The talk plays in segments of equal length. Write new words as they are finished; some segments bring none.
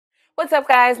What's up,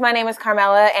 guys? My name is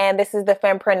Carmella, and this is the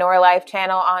Fempreneur Life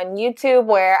channel on YouTube,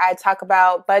 where I talk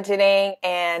about budgeting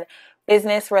and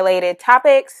business-related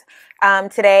topics.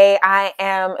 Today, I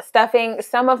am stuffing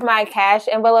some of my cash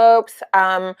envelopes.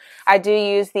 I do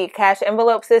use the cash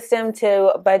envelope system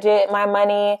to budget my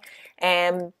money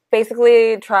and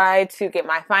basically try to get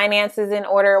my finances in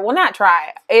order. Well, not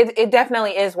try. It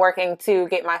definitely is working to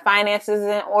get my finances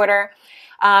in order.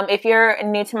 If you're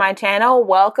new to my channel,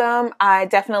 welcome. I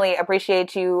definitely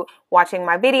appreciate you watching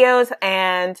my videos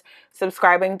and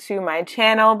subscribing to my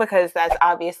channel, because that's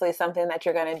obviously something that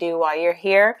you're going to do while you're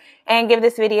here. And give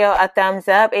this video a thumbs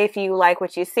up if you like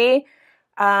what you see.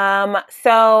 So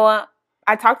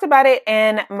I talked about it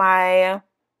in my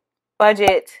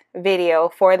budget video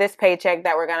for this paycheck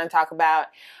that we're going to talk about.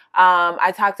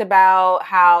 I talked about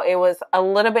how it was a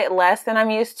little bit less than I'm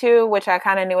used to, which I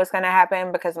kind of knew was going to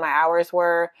happen because my hours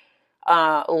were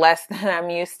less than I'm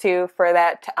used to for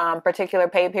that particular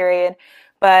pay period.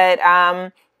 But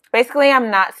basically,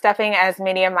 I'm not stuffing as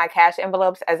many of my cash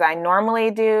envelopes as I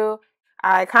normally do.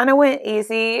 I kind of went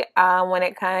easy when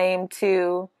it came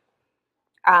to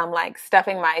like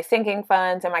stuffing my sinking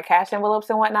funds and my cash envelopes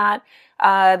and whatnot.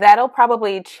 That'll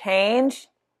probably change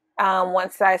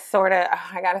once I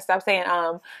I gotta stop saying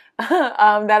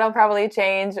that'll probably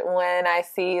change when I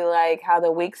see like how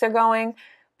the weeks are going.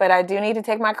 But I do need to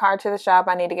take my car to the shop.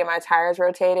 I need to get my tires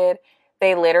rotated.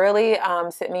 They literally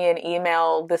sent me an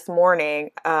email this morning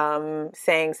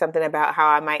saying something about how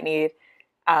I might need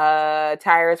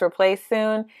tires replaced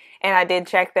soon. And I did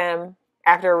check them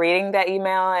after reading that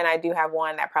email, and I do have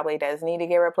one that probably does need to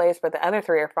get replaced, but the other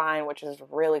three are fine, which is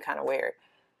really kind of weird.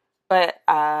 But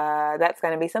that's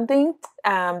going to be something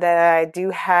that I do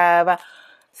have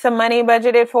some money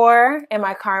budgeted for in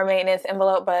my car maintenance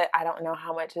envelope, but I don't know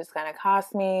how much it's going to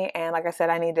cost me. And like I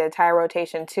said, I need a tire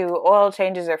rotation too. Oil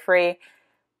changes are free,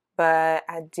 but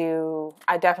I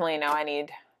definitely know I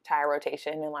need tire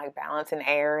rotation and like balance and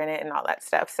air in it and all that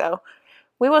stuff. So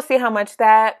we will see how much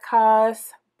that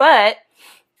costs. But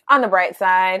on the bright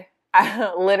side,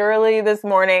 literally this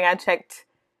morning I checked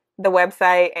the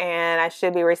website and I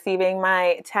should be receiving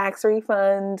my tax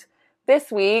refund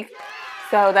this week.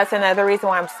 So that's another reason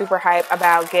why I'm super hyped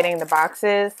about getting the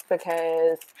boxes,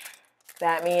 because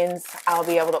that means I'll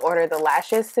be able to order the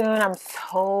lashes soon. I'm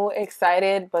so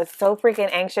excited, but so freaking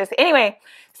anxious. Anyway,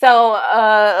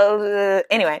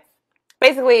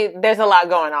 basically there's a lot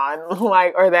going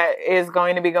on, or that is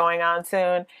going to be going on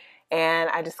soon. And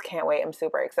I just can't wait. I'm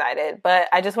super excited. But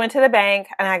I just went to the bank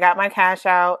and I got my cash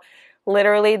out.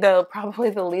 Literally probably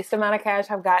the least amount of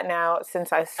cash I've gotten out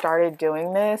since I started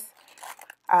doing this.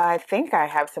 I think I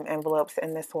have some envelopes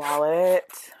in this wallet.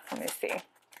 Let me see.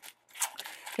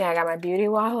 Yeah, I got my beauty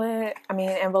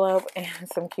envelope and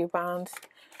some coupons.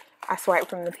 I swiped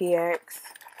from the PX.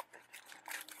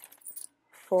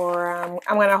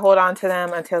 I'm going to hold on to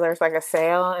them until there's like a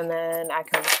sale, and then I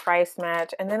can price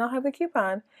match, and then I'll have the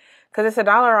coupon. Because it's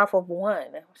 $1 off of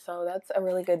one. So that's a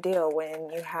really good deal when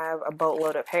you have a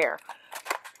boatload of hair.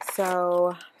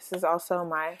 So this is also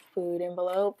my food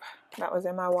envelope that was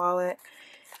in my wallet.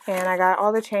 And I got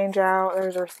all the change out.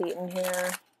 There's a receipt in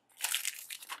here.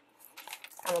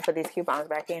 I'm going to put these coupons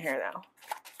back in here though.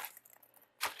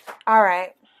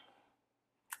 Alright.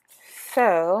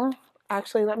 So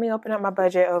actually, let me open up my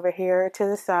budget over here to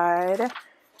the side.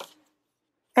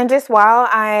 And just while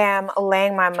I am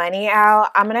laying my money out,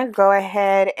 I'm going to go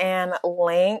ahead and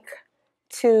link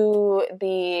to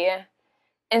the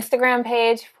Instagram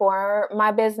page for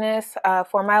my business,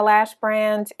 for my lash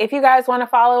brand. If you guys want to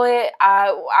follow it,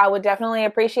 I would definitely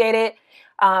appreciate it.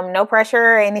 No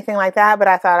pressure or anything like that, but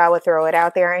I thought I would throw it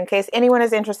out there in case anyone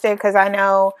is interested, because I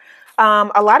know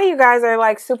a lot of you guys are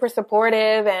like super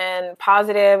supportive and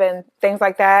positive and things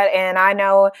like that. And I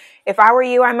know if I were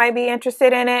you, I might be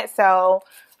interested in it. So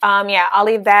yeah, I'll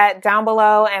leave that down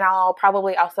below, and I'll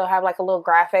probably also have like a little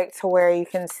graphic to where you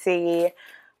can see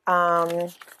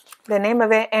the name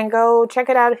of it, and go check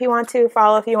it out if you want to,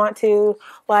 follow if you want to,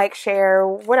 like, share,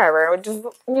 whatever. Just,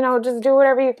 just do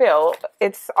whatever you feel.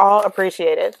 It's all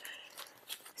appreciated.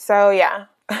 So yeah,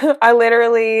 I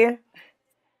literally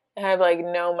have like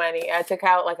no money. I took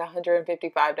out like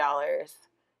 $155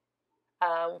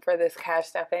 for this cash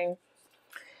stuffing.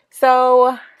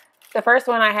 So the first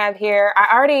one I have here,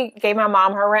 I already gave my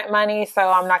mom her rent money, so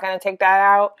I'm not going to take that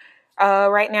out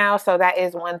right now. So that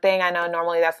is one thing. I know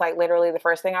normally that's like literally the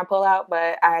first thing I pull out,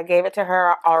 but I gave it to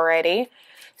her already.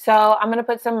 So I'm going to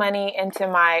put some money into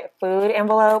my food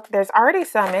envelope. There's already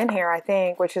some in here, I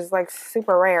think, which is like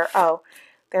super rare. Oh,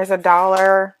 there's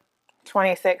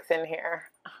 $1.26 in here.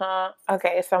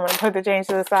 Okay, so I'm going to put the change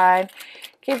to the side.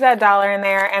 Keep that dollar in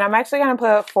there. And I'm actually going to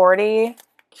put 40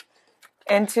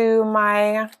 into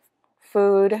my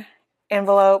food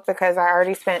envelope because I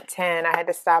already spent 10. I had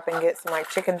to stop and get some like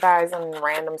chicken thighs and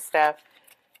random stuff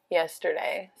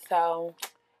yesterday. So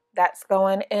that's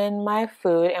going in my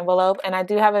food envelope. And I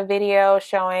do have a video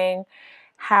showing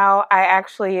how I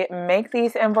actually make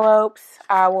these envelopes.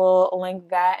 I will link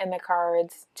that in the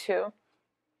cards too.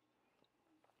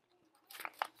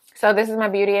 So this is my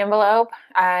beauty envelope.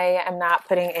 I am not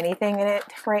putting anything in it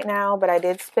right now, but I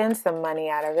did spend some money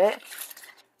out of it.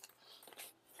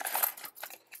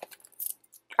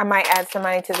 I might add some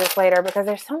money to this later because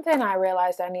there's something I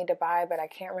realized I need to buy, but I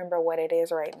can't remember what it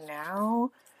is right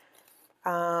now.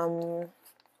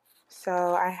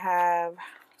 So I have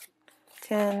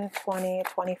 10, 20,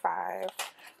 25,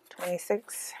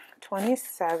 26,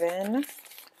 27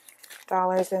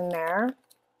 dollars in there.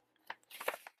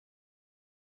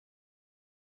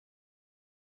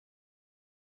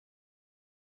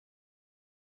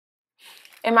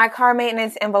 In my car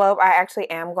maintenance envelope, I actually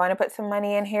am going to put some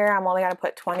money in here. I'm only going to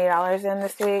put $20 in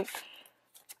this week.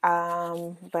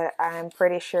 But I'm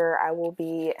pretty sure I will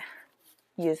be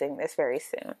using this very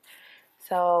soon.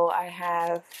 So I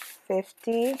have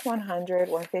 50, 100,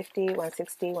 150,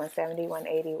 160, 170,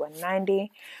 180,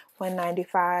 190,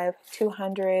 195,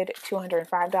 200,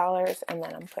 $205, and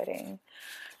then I'm putting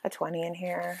a 20 in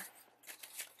here.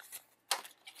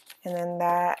 And then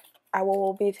that I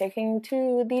will be taking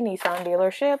to the Nissan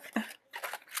dealership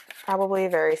probably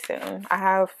very soon. I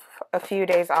have a few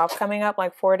days off coming up,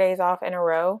 like 4 days off in a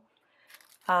row.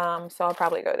 So I'll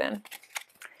probably go then.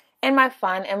 In my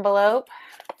fun envelope,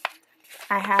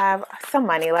 I have some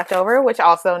money left over, which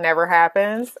also never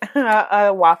happens.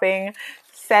 A whopping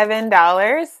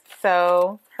 $7.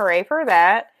 So hooray for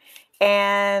that.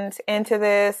 And into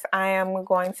this, I am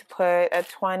going to put a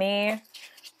 20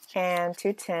 and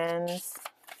 2 10s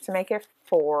to make it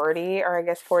 40, or I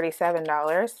guess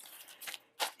 $47.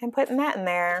 And putting that in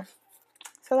there.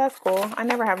 So that's cool. I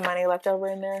never have money left over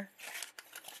in there.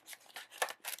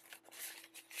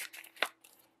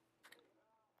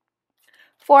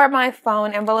 For my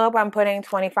phone envelope, I'm putting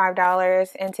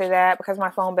 $25 into that because my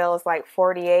phone bill is like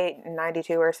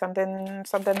 $48.92 or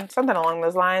something along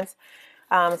those lines.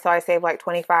 So I save like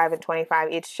 $25 and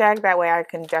 $25 each check. That way I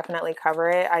can definitely cover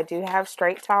it. I do have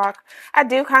Straight Talk. I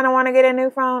do kind of want to get a new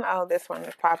phone. Oh, this one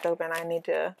is popped open. I need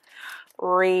to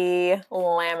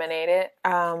re-laminate it.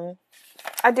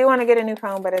 I do want to get a new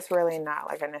phone, but it's really not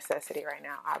like a necessity right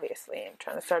now. Obviously, I'm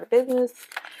trying to start a business.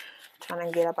 Trying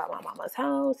to get up out my mama's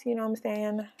house, you know what I'm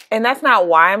saying? And that's not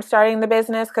why I'm starting the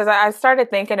business, because I started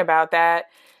thinking about that.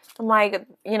 I'm like,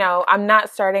 you know, I'm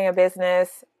not starting a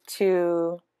business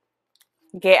to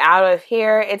get out of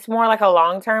here. It's more like a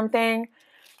long-term thing.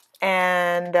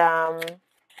 And,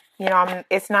 you know,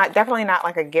 it's definitely not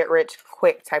like a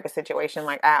get-rich-quick type of situation,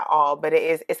 like at all, but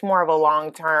it's more of a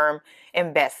long-term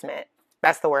investment.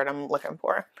 That's the word I'm looking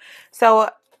for. So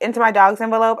into my dog's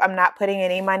envelope, I'm not putting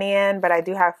any money in, but I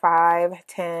do have 5,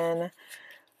 10,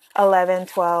 11,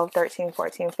 12, 13,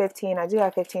 14, 15. I do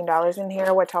have $15 in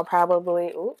here, which I'll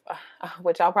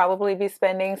probably be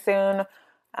spending soon,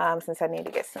 since I need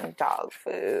to get some dog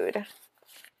food,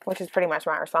 which is pretty much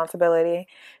my responsibility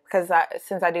because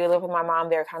since I do live with my mom,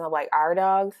 they're kind of like our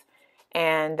dogs.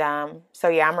 And so,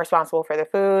 yeah, I'm responsible for the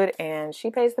food, and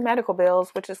she pays the medical bills,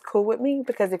 which is cool with me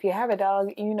because if you have a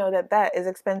dog, you know that is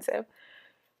expensive.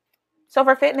 So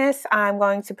for fitness, I'm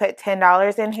going to put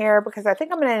 $10 in here because I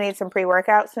think I'm going to need some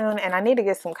pre-workout soon, and I need to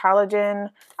get some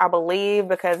collagen, I believe,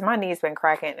 because my knee's been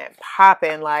cracking and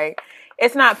popping. Like,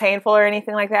 it's not painful or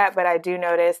anything like that, but I do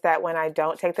notice that when I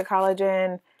don't take the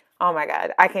collagen, oh my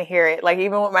God, I can hear it. Like,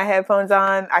 even with my headphones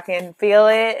on, I can feel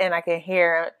it and I can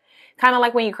hear it. Kind of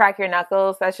like when you crack your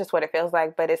knuckles. That's just what it feels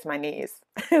like, but it's my knees.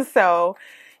 So,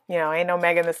 you know, ain't no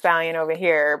Megan Thee Stallion over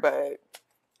here, but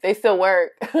they still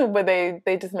work, but they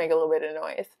just make a little bit of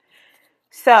noise.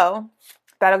 So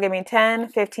that'll give me 10,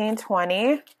 15,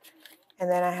 20.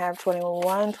 And then I have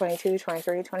 21, 22,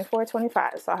 23, 24,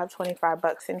 25. So I'll have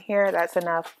 $25 in here. That's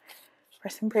enough for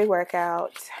some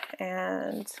pre-workout.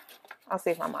 And I'll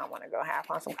see if my mom want to go half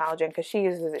on some collagen because she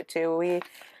uses it too.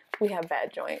 We have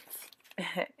bad joints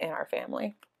in our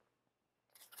family.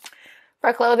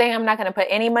 For clothing, I'm not going to put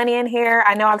any money in here.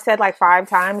 I know I've said like 5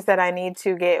 times that I need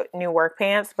to get new work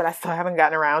pants, but I still haven't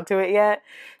gotten around to it yet.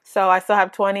 So I still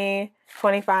have 20,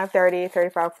 25, 30,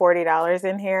 35, $40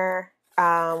 in here.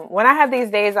 When I have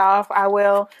these days off, I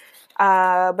will.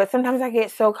 But sometimes I get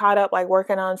so caught up like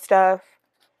working on stuff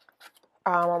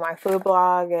on my food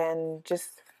blog and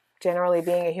just generally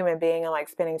being a human being and like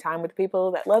spending time with people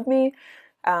that love me.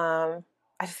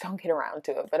 I just don't get around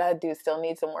to it, but I do still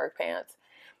need some work pants.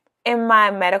 In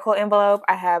my medical envelope,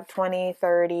 I have 20,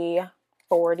 30,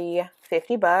 40,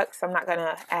 50 bucks. I'm not going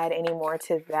to add any more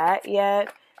to that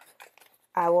yet.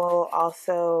 I will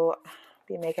also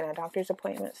be making a doctor's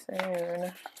appointment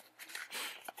soon.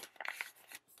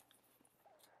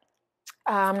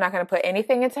 I'm not going to put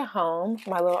anything into home,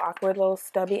 my little awkward little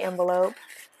stubby envelope.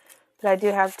 But I do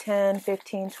have $10,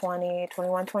 $15, $20,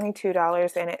 $21,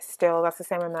 $22, and it's still, that's the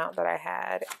same amount that I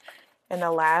had in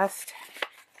the last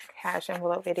cash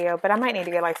envelope video. But I might need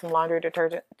to get like some laundry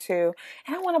detergent too.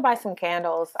 And I want to buy some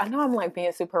candles. I know I'm like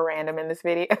being super random in this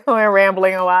video and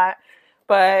rambling a lot.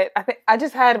 But I think I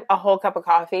just had a whole cup of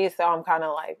coffee, so I'm kind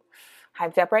of like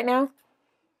hyped up right now.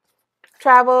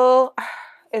 Travel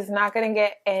is not going to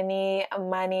get any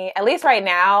money, at least right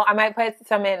now. I might put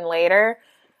some in later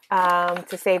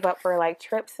to save up for like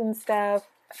trips and stuff.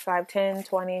 5, 10,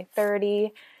 20,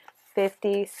 30,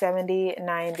 50, 70,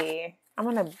 90. I'm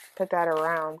going to put that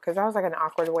around because that was like an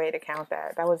awkward way to count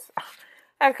that.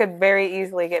 That could very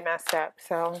easily get messed up.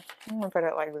 So I'm going to put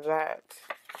it like that.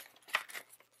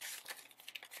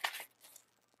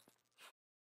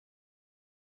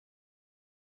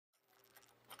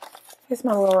 Here's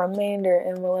my little remainder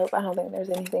envelope. I don't think there's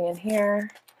anything in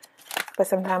here, but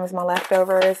sometimes my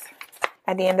leftovers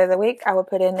at the end of the week I would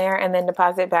put in there and then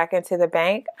deposit back into the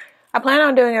bank. I plan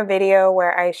on doing a video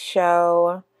where I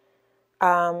show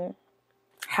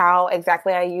how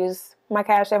exactly I use my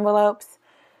cash envelopes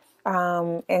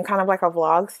in kind of like a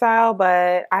vlog style,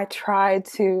 but I tried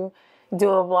to do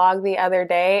a vlog the other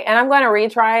day and I'm going to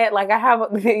retry it. Like I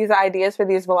have these ideas for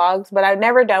these vlogs, but I've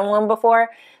never done one before.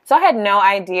 So I had no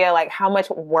idea like how much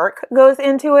work goes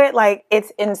into it. Like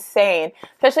it's insane,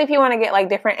 especially if you want to get like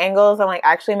different angles and like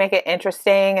actually make it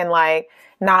interesting and like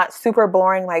not super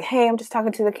boring. Like, hey, I'm just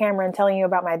talking to the camera and telling you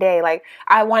about my day. Like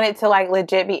I want it to like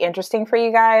legit be interesting for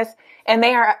you guys. And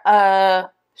they are a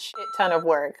shit ton of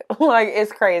work. Like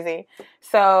it's crazy.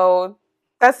 So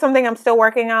that's something I'm still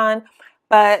working on.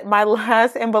 But my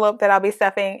last envelope that I'll be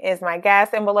stuffing is my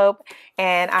gas envelope.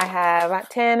 And I have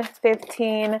 10,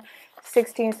 15,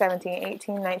 16, 17,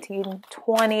 18, 19,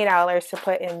 $20 to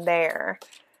put in there.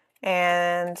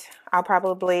 And I'll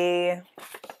probably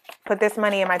put this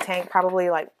money in my tank probably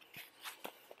like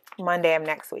Monday of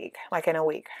next week, like in a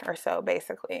week or so,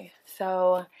 basically.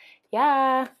 So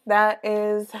yeah, that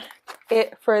is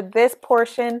it for this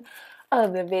portion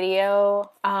of the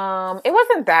video. It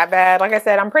wasn't that bad. Like I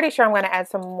said, I'm pretty sure I'm going to add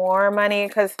some more money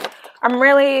because I'm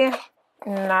really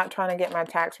not trying to get my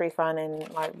tax refund and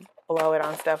like blow it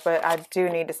on stuff, but I do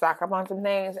need to stock up on some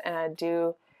things, and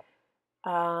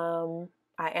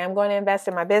I am going to invest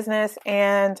in my business,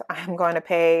 and I'm going to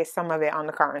pay some of it on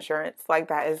the car insurance. Like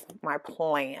that is my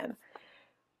plan.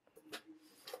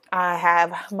 I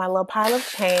have my little pile of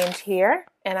change here,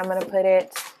 and I'm going to put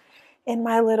it in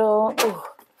my little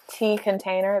tea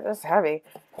container. That's heavy.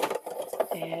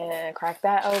 And crack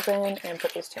that open and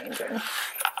put this change in.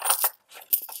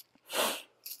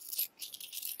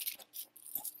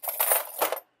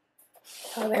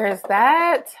 So there's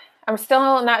that. I'm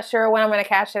still not sure when I'm going to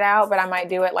cash it out, but I might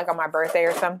do it like on my birthday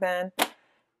or something,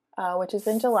 which is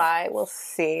in July. We'll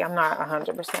see. I'm not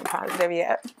 100% positive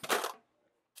yet.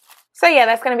 So yeah,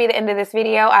 that's going to be the end of this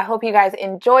video. I hope you guys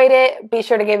enjoyed it. Be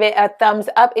sure to give it a thumbs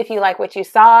up if you like what you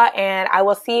saw, and I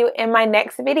will see you in my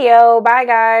next video. Bye,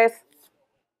 guys.